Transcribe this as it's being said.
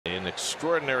an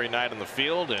extraordinary night in the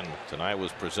field, and tonight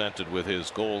was presented with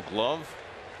his Gold Glove,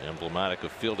 emblematic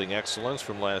of fielding excellence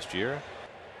from last year.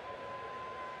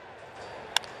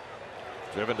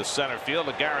 Driven to center field.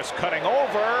 Lagares cutting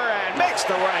over and makes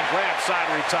the running play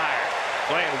outside, retired.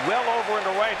 Playing well over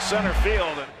into right center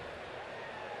field.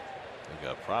 We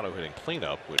got Prado hitting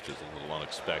cleanup, which is a little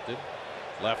unexpected.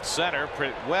 Left center,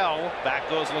 pretty well. Back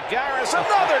goes Lagares.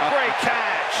 Another great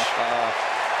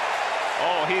catch.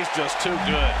 Oh, he's just too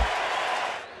good.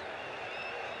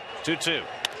 2-2.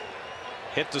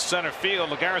 Hit to center field.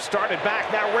 Lagares started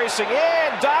back, now racing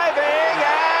in, diving,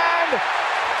 and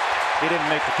he didn't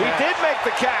make the catch. He did make the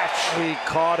catch. He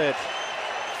caught it.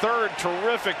 Third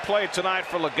terrific play tonight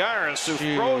for Lagares,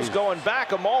 who froze going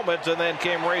back a moment and then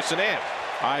came racing in.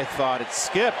 I thought it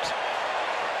skipped.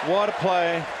 What a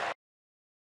play.